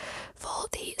family for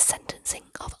the sentencing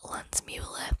of Lance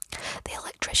Mueller. The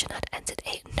electrician had entered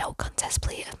a no-contest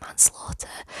plea of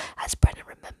manslaughter. As Brennan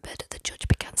remembered, the judge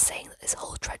began saying that this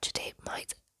whole tragedy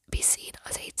might be seen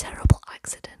as a terrible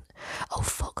accident. Oh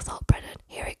fuck, thought Brennan,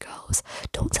 here it goes.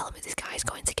 Don't tell me this guy's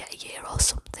going to get a year or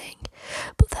something.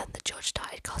 But then the judge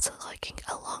started cataloguing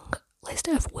a long list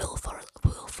of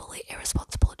willfully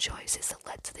irresponsible choices that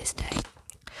led to this day.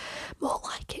 More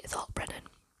like it, thought Brennan.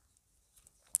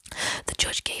 The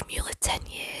judge gave Mueller 10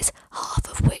 years, half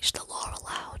of which the law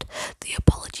allowed. The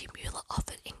apology Mueller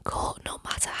offered in court, no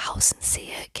matter how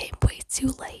sincere, came way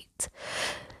too late.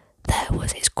 There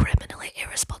was his criminally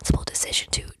irresponsible decision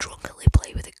to drunkenly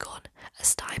play with a gun. As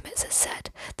Steinmetz had said,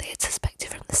 they had suspected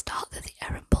from the start that the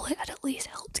errant bullet had at least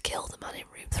helped kill the man in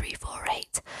room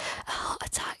 348. A heart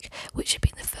attack, which had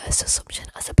been the first assumption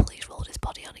as the police rolled his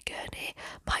body on a gurney,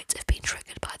 might have been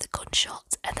triggered by the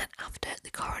gunshot, and then after, the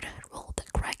coroner had ruled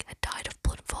that Greg had died of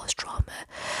blunt-force trauma.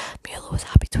 Mueller was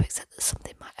happy to accept that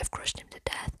something might have crushed him to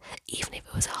death, even if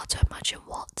it was hard to imagine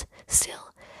what.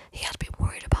 Still, he had been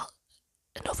worried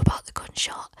enough about the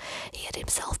gunshot. He had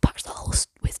himself patched the hole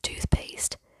with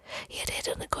toothpaste. He had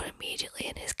hidden the gun immediately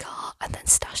in his car and then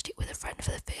stashed it with a friend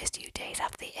for the first few days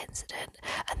after the incident,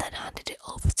 and then handed it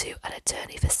over to an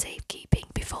attorney for safekeeping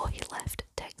before he left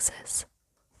Texas.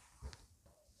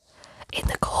 In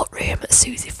the courtroom,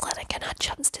 Susie Flanagan had a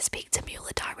chance to speak to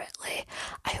Mueller directly.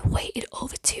 I have waited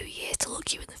over 2 years to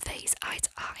look you in the face, eye to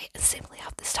eye, and simply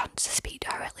have the stand to speak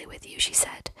directly with you, she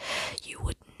said. You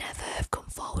would never have come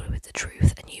forward with the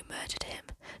truth, and you murdered him.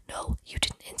 No, you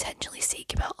didn't intentionally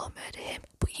seek him out or murder him,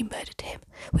 but you murdered him,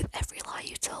 with every lie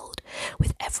you told,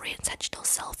 with every intentional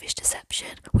selfish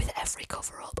deception, with every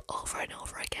cover-up over and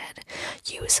over again.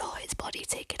 You saw his body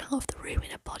taken out of the room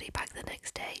in a body bag the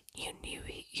next day. You knew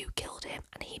you killed him,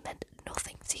 and he meant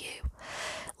nothing to you.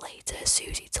 Later,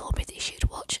 Susie told me that she had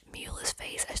watched Mueller's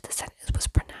face as the sentence was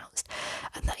pronounced.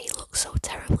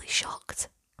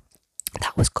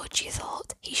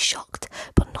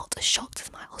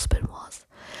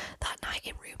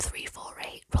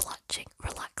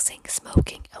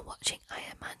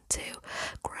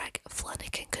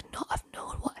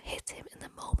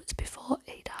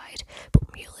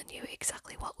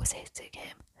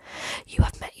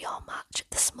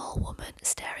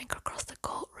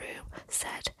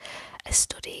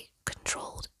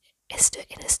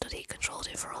 in a study controlled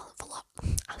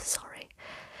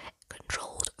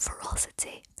controlled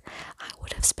ferocity. I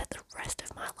would have spent the rest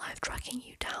of my life tracking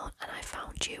you down, and I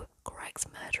found you, Greg's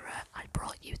murderer. I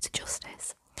brought you to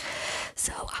justice.